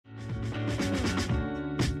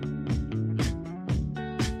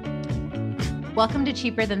Welcome to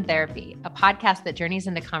Cheaper Than Therapy, a podcast that journeys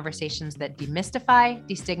into conversations that demystify,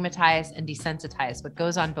 destigmatize, and desensitize what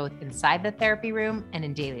goes on both inside the therapy room and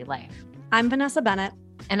in daily life. I'm Vanessa Bennett.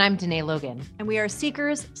 And I'm Danae Logan. And we are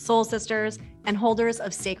seekers, soul sisters, and holders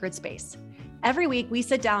of sacred space. Every week, we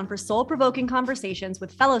sit down for soul-provoking conversations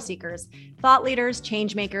with fellow seekers, thought leaders,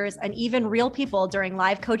 change makers, and even real people during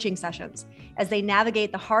live coaching sessions as they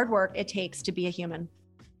navigate the hard work it takes to be a human.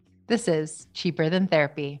 This is Cheaper Than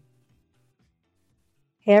Therapy.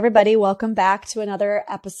 Hey, everybody. Welcome back to another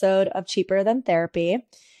episode of Cheaper Than Therapy.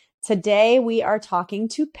 Today, we are talking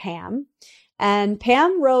to Pam. And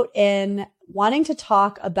Pam wrote in wanting to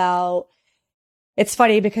talk about, it's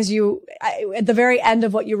funny because at the very end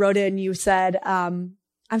of what you wrote in, you said,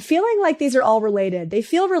 I'm feeling like these are all related. They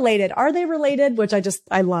feel related. Are they related? Which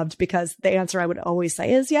I loved because the answer I would always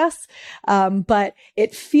say is yes. But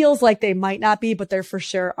it feels like they might not be, but there for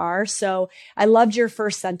sure are. So I loved your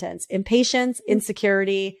first sentence: impatience,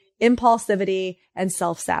 insecurity, impulsivity, and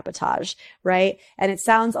self-sabotage, right? And it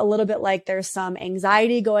sounds a little bit like there's some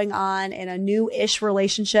anxiety going on in a new-ish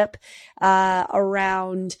relationship,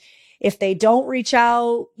 around if they don't reach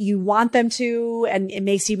out, you want them to, and it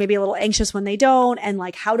makes you maybe a little anxious when they don't. And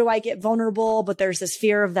like, how do I get vulnerable? But there's this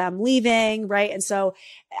fear of them leaving, right? And so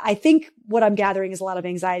I think what I'm gathering is a lot of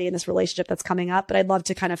anxiety in this relationship that's coming up, but I'd love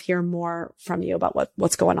to kind of hear more from you about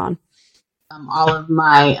what's going on. All of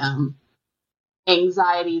my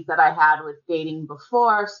anxieties that I had with dating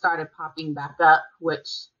before started popping back up, which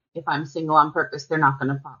if I'm single on purpose, they're not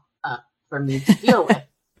going to pop up for me to deal with.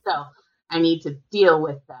 So I need to deal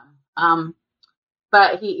with them.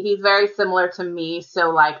 But he's very similar to me. So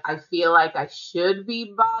like, I feel like I should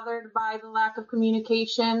be bothered by the lack of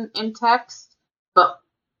communication in text, but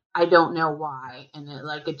I don't know why. And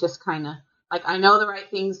it just kind of like, I know the right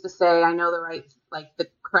things to say. I know the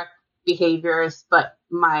correct behaviors, but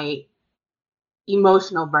my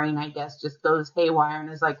emotional brain, I guess, just goes haywire and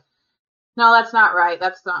is like, no, that's not right.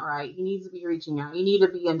 That's not right. You need to be reaching out. You need to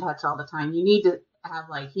be in touch all the time. You need to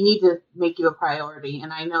make you a priority.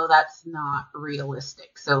 And I know that's not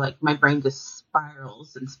realistic. So like my brain just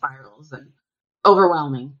spirals and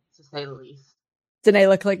overwhelming, to say the least. Danae,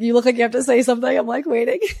 you look like you have to say something. I'm like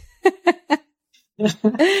waiting.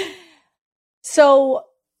 So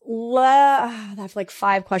I have like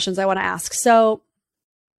 5 questions I want to ask. So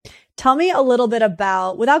tell me a little bit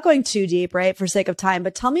about, without going too deep, right, for sake of time,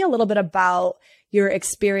 but tell me a little bit about your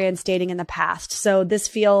experience dating in the past. So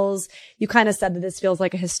you kind of said that this feels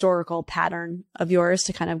like a historical pattern of yours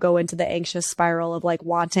to kind of go into the anxious spiral of like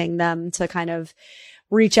wanting them to kind of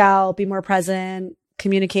reach out, be more present,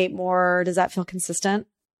 communicate more. Does that feel consistent?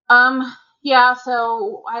 Yeah.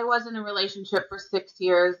 So I was in a relationship for 6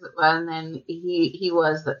 years, and then he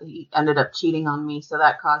ended up cheating on me. So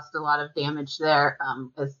that caused a lot of damage there,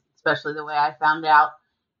 especially the way I found out.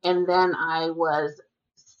 And then I was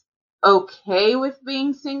okay with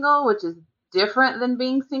being single, which is different than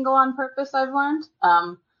being single on purpose, I've learned.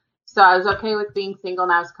 So I was okay with being single,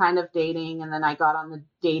 and I was kind of dating, and then I got on the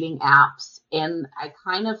dating apps, and I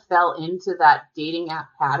kind of fell into that dating app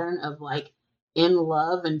pattern of like in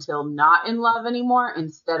love until not in love anymore,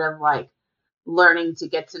 instead of like learning to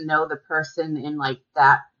get to know the person in like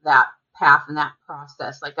that path and that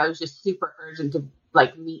process. Like I was just super urgent to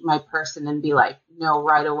like meet my person and be like, no,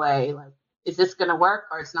 right away, like, is this going to work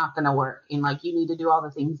or it's not going to work? And like, you need to do all the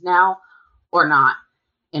things now or not.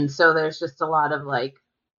 And so there's just a lot of like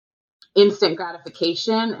instant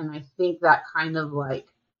gratification. And I think that kind of like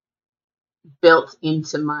built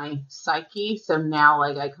into my psyche. So now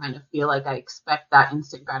like, I kind of feel like I expect that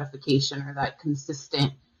instant gratification or that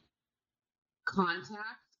consistent contact,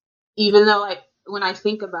 even though like when I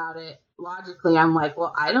think about it logically, I'm like,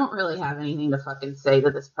 well, I don't really have anything to fucking say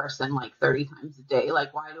to this person like 30 times a day.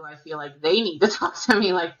 Like, why do I feel like they need to talk to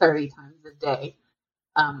me like 30 times a day?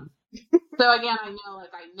 So again, I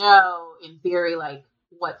know in theory, like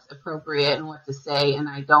what's appropriate and what to say, and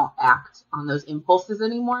I don't act on those impulses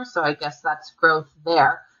anymore. So I guess that's growth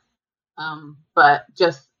there. But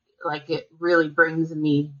just like, it really brings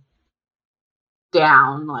me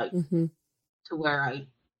down, like to where I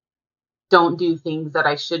don't do things that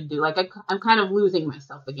I should do. Like I'm kind of losing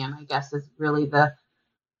myself again, I guess, is really the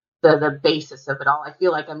basis of it all. I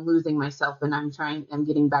feel like I'm losing myself, and I'm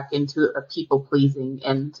getting back into a people pleasing.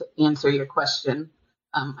 And to answer your question,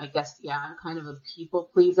 I guess, yeah, I'm kind of a people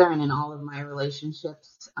pleaser. And in all of my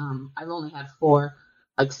relationships, I've only had 4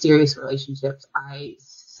 like serious relationships. I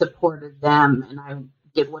supported them, and I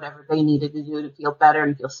did whatever they needed to do to feel better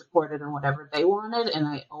and feel supported in whatever they wanted. And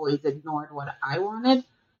I always ignored what I wanted.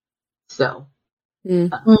 So, yeah,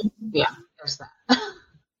 there's that.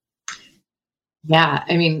 Yeah.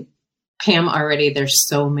 I mean, Pam, already there's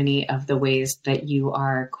so many of the ways that you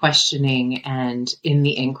are questioning and in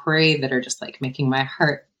the inquiry that are just like making my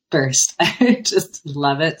heart burst. I just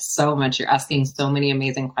love it so much. You're asking so many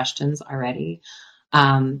amazing questions already.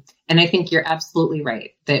 And I think you're absolutely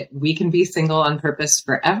right that we can be single on purpose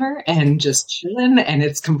forever and just chilling, and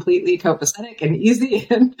it's completely copacetic and easy.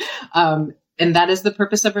 And that is the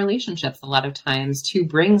purpose of relationships a lot of times, to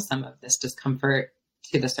bring some of this discomfort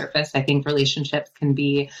to the surface. I think relationships can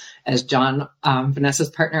be, as John, Vanessa's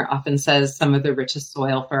partner, often says, some of the richest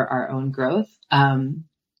soil for our own growth. And,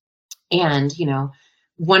 you know,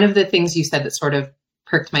 one of the things you said that sort of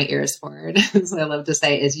perked my ears forward, as I love to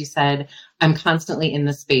say, is you said, I'm constantly in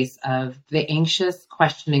the space of the anxious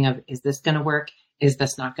questioning of, is this going to work? Is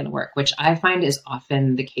this not going to work? Which I find is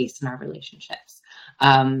often the case in our relationships.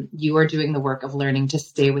 You are doing the work of learning to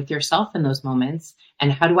stay with yourself in those moments.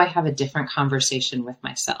 And how do I have a different conversation with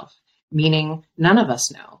myself? Meaning none of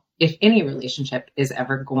us know if any relationship is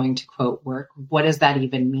ever going to, quote, work. What does that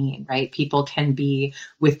even mean, right? People can be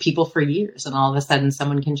with people for years and all of a sudden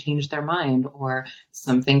someone can change their mind, or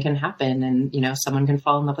something can happen and, you know, someone can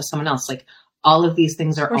fall in love with someone else. Like, all of these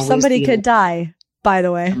things are or somebody could die, by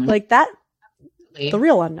the way, like that. The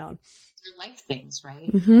real unknown. They're life things,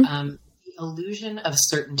 right? Mm-hmm. The illusion of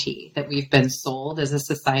certainty that we've been sold as a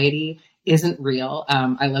society isn't real.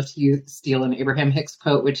 I love to steal an Abraham Hicks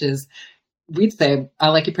quote, which is, we'd say, I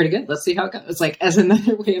like you pretty good. Let's see how it goes. Like, as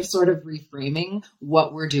another way of sort of reframing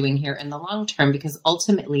what we're doing here in the long term, because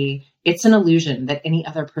ultimately it's an illusion that any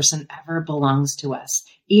other person ever belongs to us.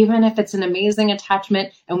 Even if it's an amazing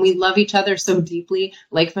attachment and we love each other so deeply,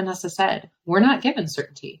 like Vanessa said, we're not given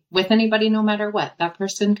certainty with anybody, no matter what. That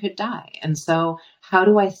person could die. And so how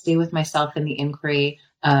do I stay with myself in the inquiry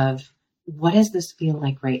of, what does this feel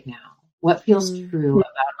like right now? What feels true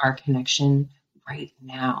about our connection right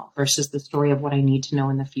now versus the story of what I need to know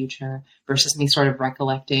in the future, versus me sort of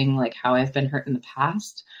recollecting like how I've been hurt in the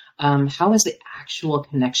past. How is the actual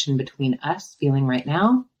connection between us feeling right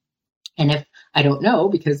now? And if I don't know,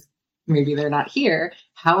 because maybe they're not here,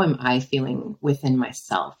 how am I feeling within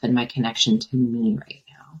myself and my connection to me right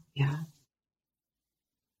now? Yeah.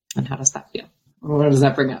 And how does that feel? What does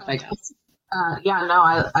that bring up, I guess?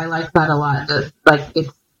 I like that a lot.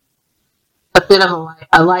 It's a bit of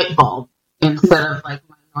a light bulb instead of like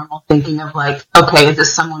my normal thinking of like, okay, is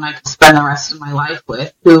this someone I could spend the rest of my life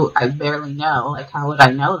with who I barely know? Like, how would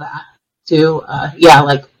I know that? To,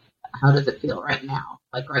 like, how does it feel right now?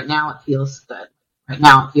 Like, right now it feels good. Right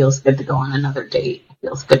now it feels good to go on another date. It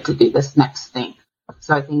feels good to do this next thing.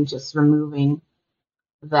 So I think just removing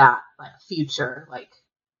that like future, like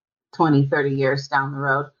 20, 30 years down the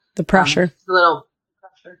road. The pressure. It's a little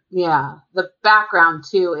pressure. Yeah. The background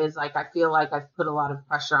too is like, I feel like I've put a lot of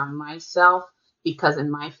pressure on myself because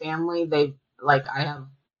in my family, I have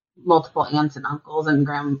multiple aunts and uncles and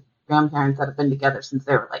grandparents that have been together since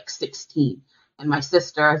they were like 16. And my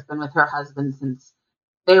sister has been with her husband since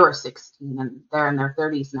they were 16 and they're in their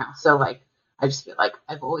 30s now. So like, I just feel like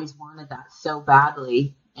I've always wanted that so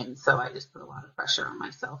badly. And so I just put a lot of pressure on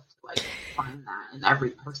myself to like find that in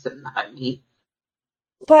every person that I meet.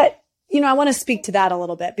 But, I want to speak to that a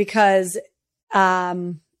little bit because,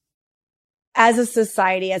 as a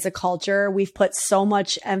society, as a culture, we've put so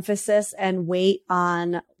much emphasis and weight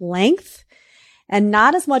on length and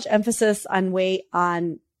not as much emphasis on weight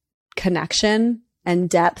on connection and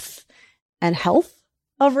depth and health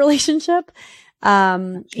of relationship.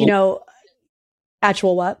 Actual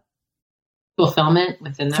what? Fulfillment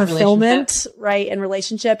within that relationship. Right. In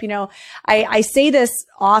relationship, I say this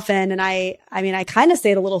often and I kind of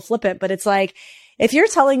say it a little flippant, but it's like, if you're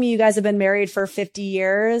telling me you guys have been married for 50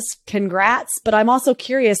 years, congrats. But I'm also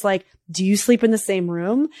curious, like, do you sleep in the same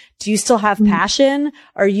room? Do you still have passion?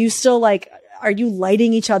 Are you still are you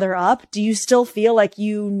lighting each other up? Do you still feel like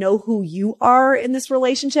you know who you are in this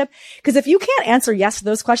relationship? Because if you can't answer yes to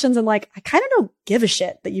those questions, and like, I kind of don't give a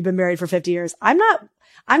shit that you've been married for 50 years. I'm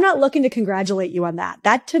not looking to congratulate you on that.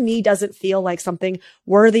 That to me doesn't feel like something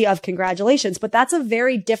worthy of congratulations, but that's a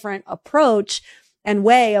very different approach and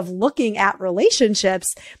way of looking at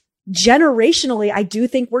relationships. Generationally, I do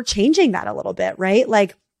think we're changing that a little bit, right?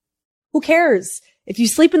 Like, who cares if you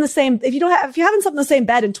sleep in the same, if you haven't slept in the same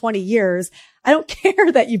bed in 20 years, I don't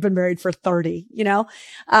care that you've been married for 30,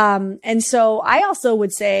 And so I also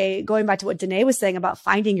would say, going back to what Danae was saying about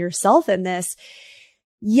finding yourself in this,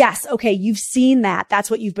 yes. Okay. You've seen that.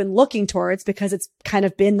 That's what you've been looking towards because it's kind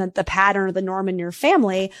of been the pattern or the norm in your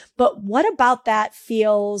family. But what about that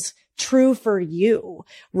feels true for you,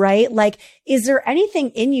 right? Like, is there anything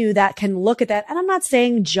in you that can look at that? And I'm not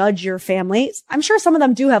saying judge your family. I'm sure some of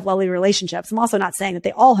them do have lovely relationships. I'm also not saying that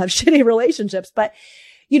they all have shitty relationships, but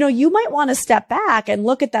you might want to step back and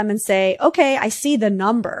look at them and say, okay, I see the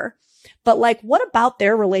number, but like, what about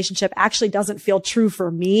their relationship actually doesn't feel true for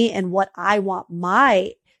me and what I want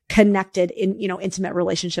my connected intimate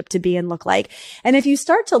relationship to be and look like. And if you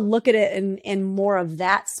start to look at it in more of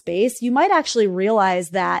that space, you might actually realize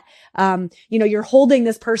that, you're holding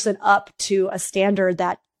this person up to a standard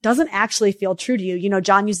that doesn't actually feel true to you.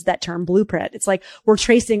 John uses that term blueprint. It's like we're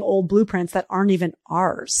tracing old blueprints that aren't even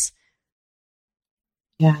ours.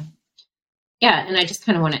 Yeah. Yeah. And I just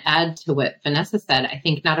kind of want to add to what Vanessa said. I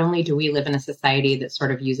think not only do we live in a society that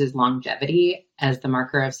sort of uses longevity as the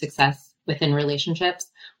marker of success within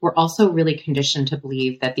relationships, we're also really conditioned to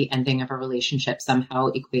believe that the ending of a relationship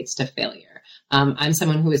somehow equates to failure. I'm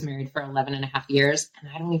someone who was married for 11 and a half years, and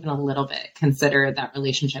I don't even a little bit consider that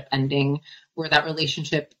relationship ending or that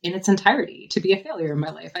relationship in its entirety to be a failure in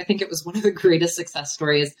my life. I think it was one of the greatest success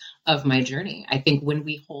stories of my journey. I think when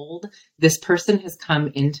we hold this person has come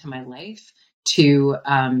into my life to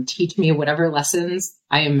teach me whatever lessons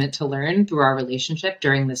I am meant to learn through our relationship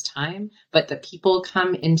during this time, but that people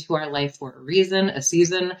come into our life for a reason, a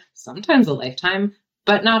season, sometimes a lifetime,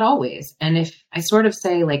 but not always. And if I sort of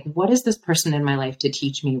say, like, what is this person in my life to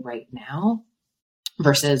teach me right now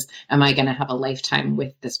versus am I going to have a lifetime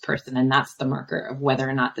with this person? And that's the marker of whether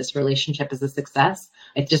or not this relationship is a success.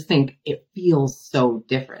 I just think it feels so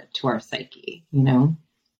different to our psyche,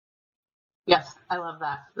 Yes, I love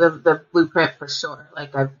that. The blueprint for sure.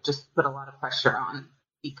 Like I've just put a lot of pressure on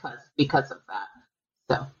because of that.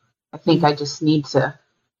 So I think I just need to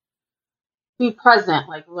be present,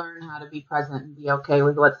 like learn how to be present and be okay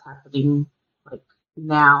with what's happening like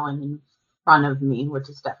now and in front of me, which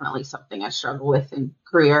is definitely something I struggle with in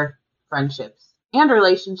career, friendships, and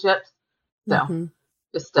relationships. So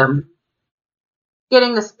just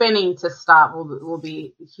getting the spinning to stop will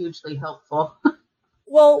be hugely helpful.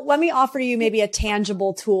 Well, let me offer you maybe a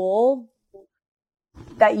tangible tool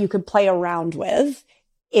that you could play around with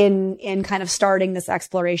in kind of starting this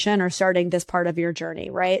exploration or starting this part of your journey,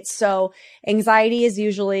 right? So anxiety is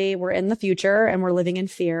usually we're in the future and we're living in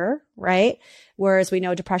fear, right? Whereas we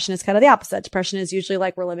know depression is kind of the opposite. Depression is usually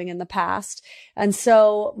like we're living in the past. And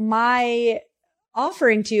so my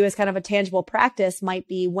offering to you as kind of a tangible practice might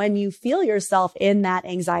be when you feel yourself in that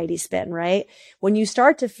anxiety spin, right? When you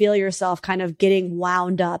start to feel yourself kind of getting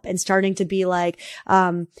wound up and starting to be like,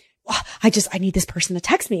 I need this person to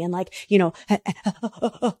text me and like,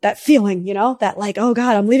 that feeling, that like, oh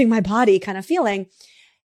God, I'm leaving my body kind of feeling.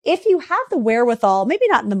 If you have the wherewithal, maybe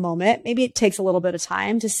not in the moment, maybe it takes a little bit of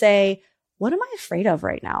time to say, what am I afraid of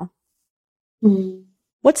right now? Mm-hmm.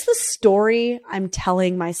 What's the story I'm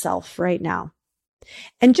telling myself right now?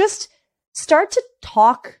 And just start to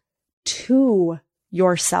talk to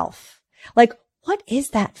yourself. Like, what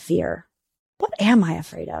is that fear? What am I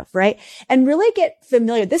afraid of? Right? And really get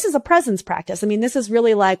familiar. This is a presence practice. I mean, this is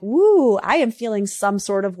really like, woo, I am feeling some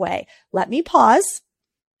sort of way. Let me pause,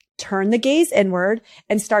 turn the gaze inward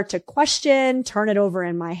and start to question, turn it over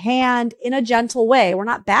in my hand in a gentle way. We're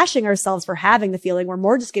not bashing ourselves for having the feeling. We're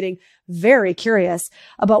more just getting very curious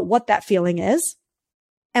about what that feeling is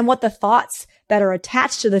and what the thoughts that are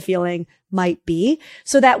attached to the feeling might be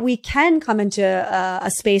so that we can come into a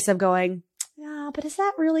space of going, but is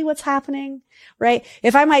that really what's happening? Right?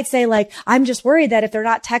 If I might say like, I'm just worried that if they're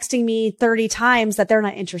not texting me 30 times that they're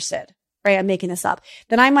not interested, right? I'm making this up.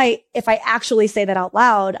 Then I might, if I actually say that out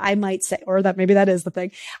loud, I might say, or that maybe that is the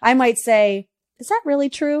thing. I might say, is that really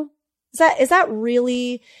true? Is that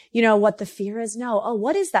really, what the fear is? No. Oh,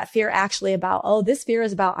 what is that fear actually about? Oh, this fear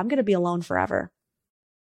is about, I'm going to be alone forever.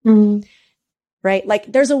 Mm-hmm. Right?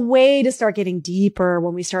 Like there's a way to start getting deeper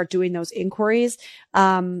when we start doing those inquiries.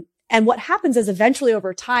 And what happens is eventually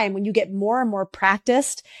over time, when you get more and more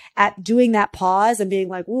practiced at doing that pause and being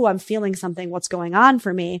like, ooh, I'm feeling something. What's going on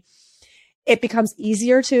for me? It becomes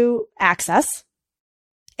easier to access.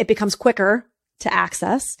 It becomes quicker to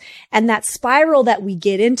access. And that spiral that we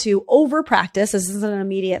get into over practice, this isn't an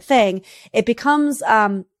immediate thing. It becomes,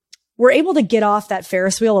 we're able to get off that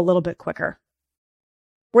Ferris wheel a little bit quicker.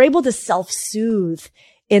 We're able to self-soothe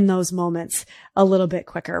in those moments a little bit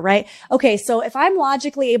quicker, right? Okay. So if I'm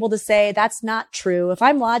logically able to say that's not true, if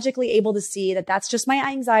I'm logically able to see that that's just my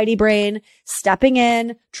anxiety brain stepping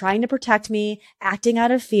in, trying to protect me, acting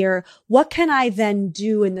out of fear, what can I then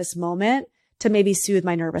do in this moment to maybe soothe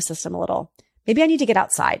my nervous system a little? Maybe I need to get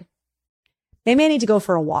outside. Maybe I need to go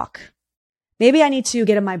for a walk. Maybe I need to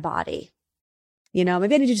get in my body. Maybe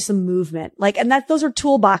I need to do some movement. And those are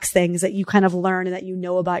toolbox things that you kind of learn and that you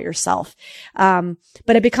know about yourself. But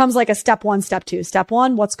it becomes like a step 1, step 2. Step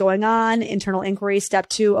 1, what's going on? Internal inquiry. Step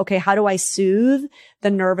 2, okay, how do I soothe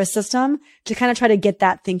the nervous system to kind of try to get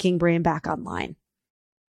that thinking brain back online?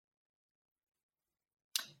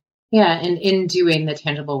 Yeah. And in doing the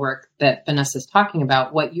tangible work that Vanessa's talking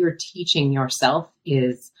about, what you're teaching yourself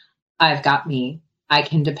is I've got me, I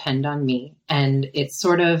can depend on me. And it's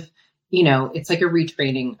sort of, it's like a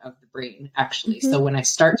retraining of the brain, actually. Mm-hmm. So when I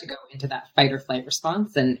start to go into that fight or flight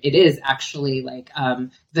response, and it is actually like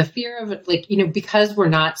the fear of it, like, because we're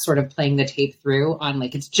not sort of playing the tape through on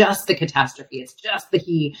like, it's just the catastrophe. It's just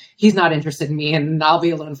the he's not interested in me and I'll be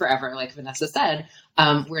alone forever, like Vanessa said.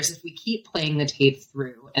 Whereas if we keep playing the tape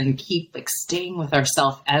through and keep like staying with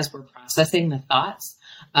ourselves as we're processing the thoughts,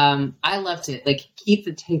 I love to like keep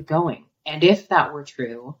the tape going. And if that were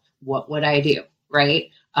true, what would I do? Right?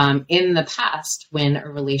 In the past, when a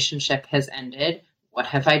relationship has ended, what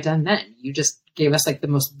have I done then? You just gave us like the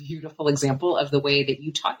most beautiful example of the way that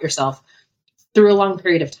you taught yourself through a long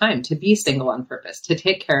period of time to be single on purpose, to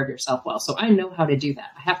take care of yourself well. So I know how to do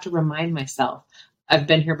that. I have to remind myself, I've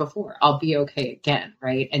been here before. I'll be okay again.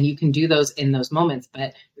 Right. And you can do those in those moments,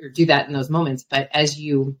 or do that in those moments. But as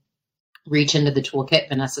you reach into the toolkit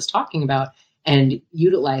Vanessa's talking about and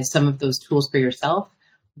utilize some of those tools for yourself,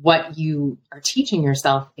 what you are teaching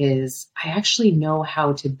yourself is I actually know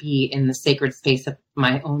how to be in the sacred space of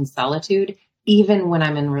my own solitude, even when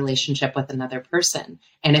I'm in relationship with another person.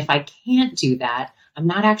 And if I can't do that, I'm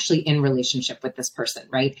not actually in relationship with this person,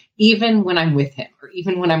 right? Even when I'm with him or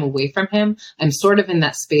even when I'm away from him, I'm sort of in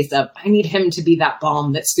that space of, I need him to be that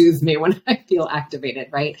balm that soothes me when I feel activated,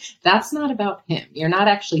 right? That's not about him. You're not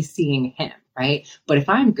actually seeing him, right? But if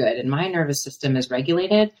I'm good and my nervous system is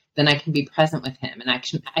regulated, then I can be present with him and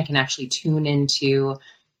I can actually tune into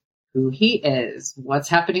who he is, what's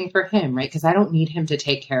happening for him, right? Because I don't need him to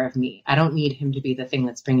take care of me. I don't need him to be the thing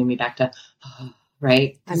that's bringing me back to,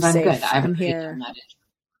 right? I'm Because I'm safe. good. I'm here.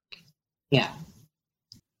 Yeah.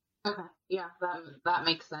 Okay. Yeah, that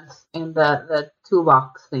makes sense. And the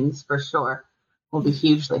toolbox things for sure will be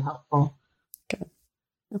hugely helpful. Good.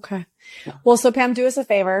 Okay. Well, so Pam, do us a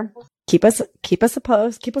favor. Keep us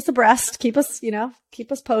abreast, keep us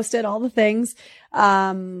posted, all the things.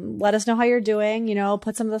 Let us know how you're doing,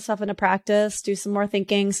 put some of the stuff into practice, do some more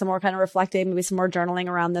thinking, some more kind of reflecting, maybe some more journaling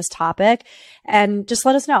around this topic, and just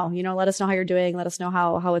let us know, let us know how you're doing. Let us know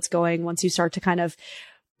how it's going once you start to kind of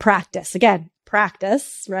practice,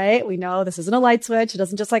 right? We know this isn't a light switch. It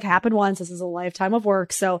doesn't just like happen once. This is a lifetime of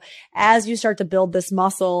work. So as you start to build this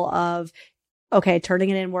muscle of, okay, turning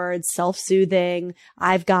it inwards, self-soothing,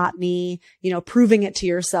 I've got me, proving it to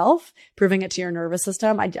yourself, proving it to your nervous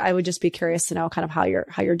system. I would just be curious to know kind of how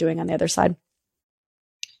you're doing on the other side.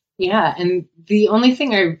 Yeah. And the only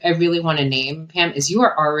thing I really want to name, Pam, is you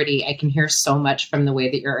are already, I can hear so much from the way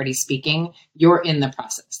that you're already speaking. You're in the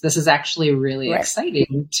process. This is actually really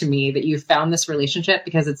exciting to me that you found this relationship,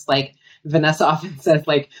 because it's like, Vanessa often says,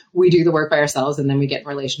 like, we do the work by ourselves and then we get in a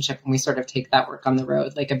relationship and we sort of take that work on the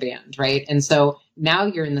road like a band, right? And so now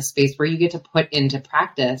you're in the space where you get to put into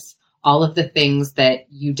practice all of the things that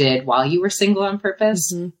you did while you were single on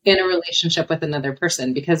purpose in a relationship with another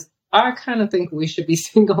person, because I kind of think we should be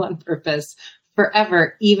single on purpose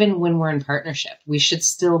forever, even when we're in partnership. We should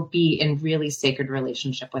still be in really sacred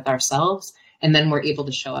relationship with ourselves. And then we're able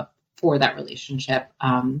to show up for that relationship,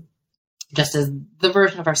 just as the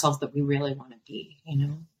version of ourselves that we really want to be,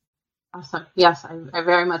 Awesome. Yes, I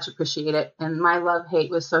very much appreciate it. And my love-hate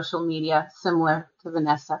with social media, similar to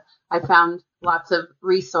Vanessa. I found lots of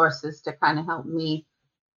resources to kind of help me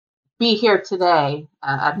be here today,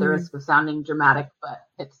 at the risk of sounding dramatic, but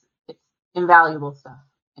it's invaluable stuff.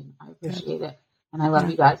 And I appreciate it. And I love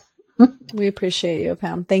you guys. We appreciate you,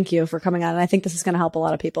 Pam. Thank you for coming on. And I think this is going to help a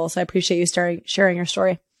lot of people. So I appreciate you sharing your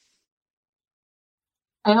story.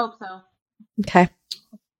 I hope so. Okay.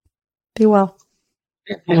 Be well.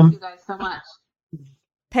 Thank you guys so much.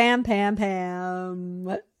 Pam.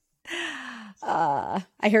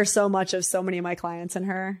 I hear so much of so many of my clients in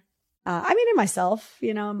her. In myself,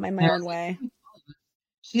 in my own way.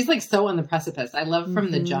 She's like so on the precipice. I love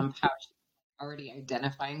from the jump how she's already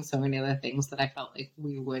identifying so many other things that I felt like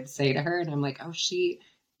we would say to her. And I'm like, oh, she's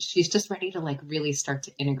just ready to like really start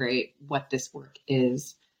to integrate what this work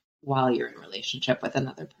is while you're in a relationship with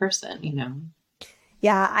another person,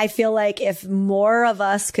 Yeah, I feel like if more of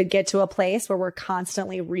us could get to a place where we're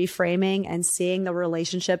constantly reframing and seeing the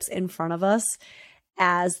relationships in front of us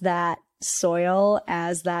as that soil,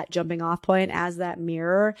 as that jumping off point, as that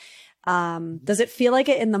mirror, does it feel like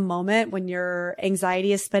it in the moment when your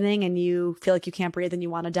anxiety is spinning and you feel like you can't breathe and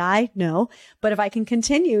you want to die? No. But if I can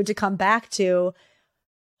continue to come back to,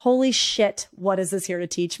 holy shit, what is this here to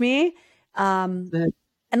teach me?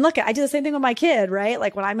 And look, I do the same thing with my kid, right?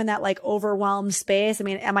 Like when I'm in that like overwhelmed space,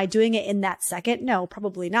 am I doing it in that second? No,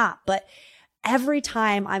 probably not. But every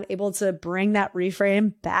time I'm able to bring that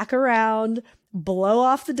reframe back around, blow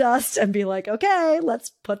off the dust and be like, okay,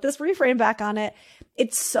 let's put this reframe back on it.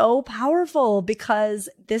 It's so powerful because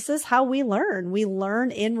this is how we learn. We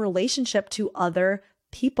learn in relationship to other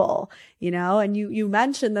people, and you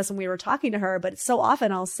mentioned this when we were talking to her, but so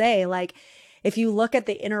often I'll say, like, if you look at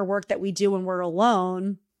the inner work that we do when we're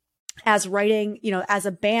alone, as writing, as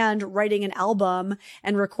a band, writing an album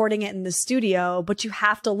and recording it in the studio, but you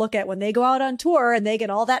have to look at when they go out on tour and they get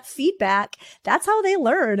all that feedback. That's how they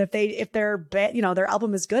learn if their their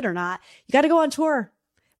album is good or not. You got to go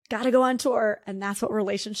on tour, and that's what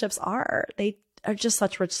relationships are. They are just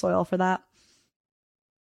such rich soil for that.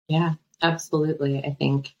 Yeah, absolutely. I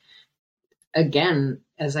think, again,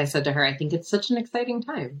 as I said to her, I think it's such an exciting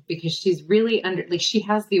time because she's really she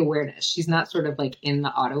has the awareness. She's not sort of like in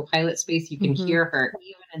the autopilot space. You can hear her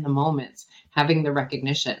even in the moments having the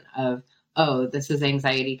recognition of, oh, this is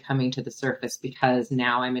anxiety coming to the surface because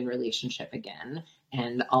now I'm in relationship again.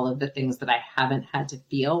 And all of the things that I haven't had to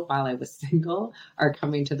feel while I was single are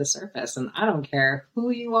coming to the surface. And I don't care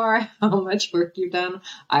who you are, how much work you've done.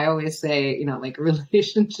 I always say, like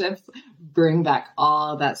relationships bring back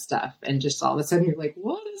all that stuff. And just all of a sudden you're like,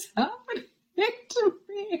 what is happening to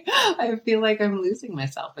me? I feel like I'm losing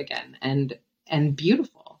myself again. And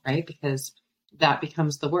beautiful, right? Because that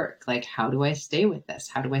becomes the work. Like, how do I stay with this?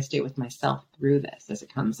 How do I stay with myself through this as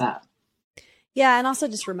it comes up? Yeah. And also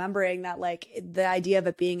just remembering that, like, the idea of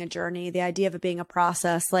it being a journey, the idea of it being a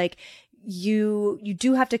process, like you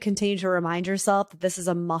do have to continue to remind yourself that this is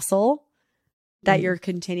a muscle that you're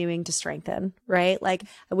continuing to strengthen, right? Like,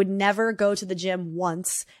 I would never go to the gym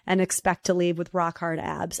once and expect to leave with rock hard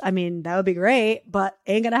abs. I mean, that would be great, but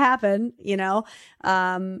ain't going to happen,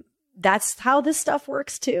 That's how this stuff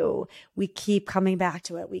works too. We keep coming back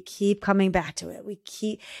to it. We keep,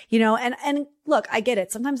 and look, I get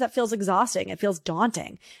it. Sometimes that feels exhausting. It feels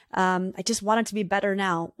daunting. I just want it to be better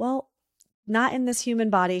now. Well, not in this human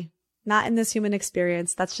body, not in this human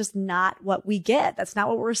experience. That's just not what we get. That's not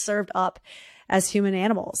what we're served up as human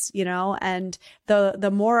animals, and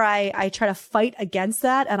the more I try to fight against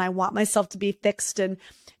that, and I want myself to be fixed and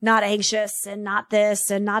not anxious and not this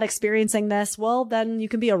and not experiencing this, well, then you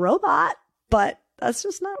can be a robot, but that's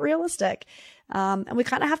just not realistic. And we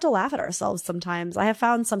kind of have to laugh at ourselves sometimes. I have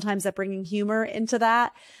found sometimes that bringing humor into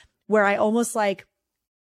that, where I almost like,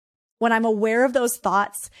 when I'm aware of those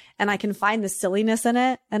thoughts and I can find the silliness in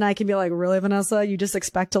it, and I can be like, really, Vanessa, you just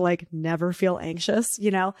expect to like never feel anxious,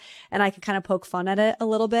 and I can kind of poke fun at it a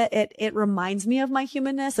little bit. It reminds me of my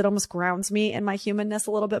humanness. It almost grounds me in my humanness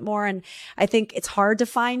a little bit more. And I think it's hard to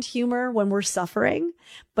find humor when we're suffering,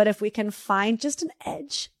 but if we can find just an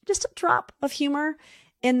edge, just a drop of humor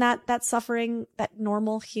in that suffering, that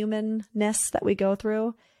normal humanness that we go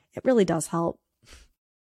through, it really does help.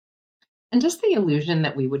 And just the illusion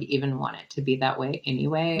that we would even want it to be that way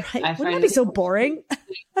anyway. Right? Wouldn't that be so boring?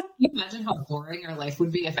 Can you imagine how boring our life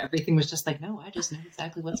would be if everything was just like, no, I just know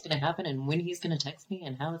exactly what's going to happen and when he's going to text me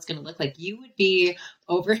and how it's going to look like. You would be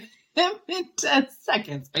over him in 10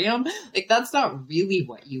 seconds, bam. Like, that's not really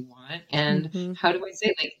what you want. And how do I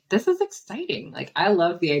say, like, this is exciting. Like, I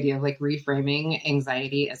love the idea of like reframing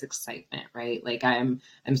anxiety as excitement, right? Like I'm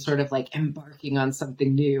sort of like embarking on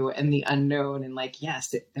something new and the unknown. And like,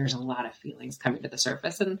 yes, there's a lot of feelings coming to the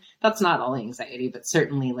surface, and that's not all anxiety, but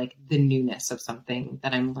certainly like the newness of something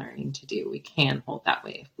that I'm learning to do. We can hold that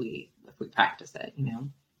way if we practice it,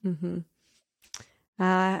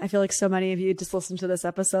 I feel like so many of you just listened to this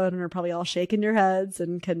episode and are probably all shaking your heads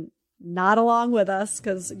and can nod along with us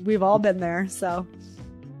because we've all been there. So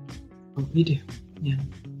we do. Yeah.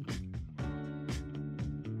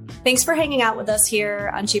 Thanks for hanging out with us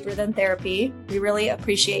here on Cheaper Than Therapy. We really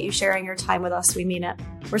appreciate you sharing your time with us. We mean it.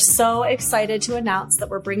 We're so excited to announce that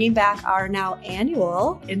we're bringing back our now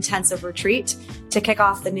annual intensive retreat to kick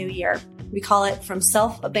off the new year. We call it From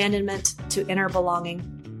Self-Abandonment to Inner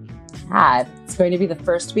Belonging. It's going to be the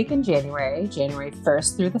first week in January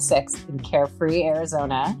 1st through the 6th in Carefree,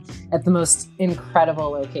 Arizona, at the most incredible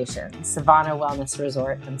location, Savannah Wellness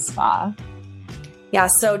Resort and Spa. Yeah,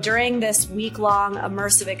 so during this week-long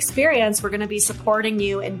immersive experience, we're going to be supporting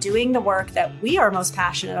you in doing the work that we are most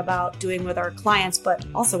passionate about doing with our clients, but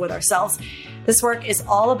also with ourselves. This work is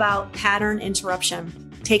all about pattern interruption,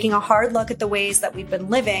 taking a hard look at the ways that we've been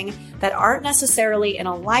living that aren't necessarily in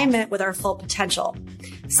alignment with our full potential.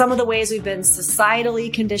 Some of the ways we've been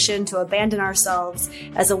societally conditioned to abandon ourselves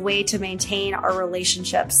as a way to maintain our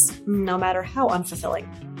relationships, no matter how unfulfilling.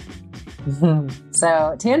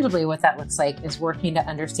 So tangibly, what that looks like is working to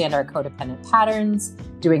understand our codependent patterns,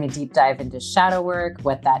 doing a deep dive into shadow work,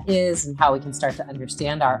 what that is and how we can start to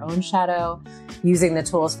understand our own shadow, using the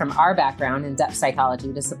tools from our background in depth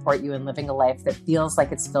psychology to support you in living a life that feels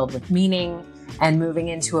like it's filled with meaning, and moving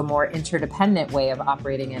into a more interdependent way of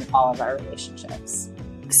operating in all of our relationships.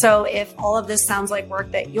 So if all of this sounds like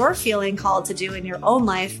work that you're feeling called to do in your own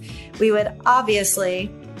life, we would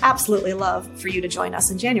absolutely love for you to join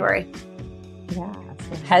us in January. Yeah.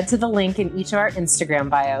 So head to the link in each of our Instagram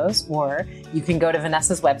bios, or you can go to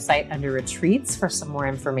Vanessa's website under retreats for some more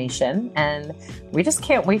information. And we just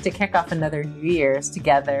can't wait to kick off another New Year's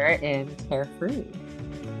together in Carefree.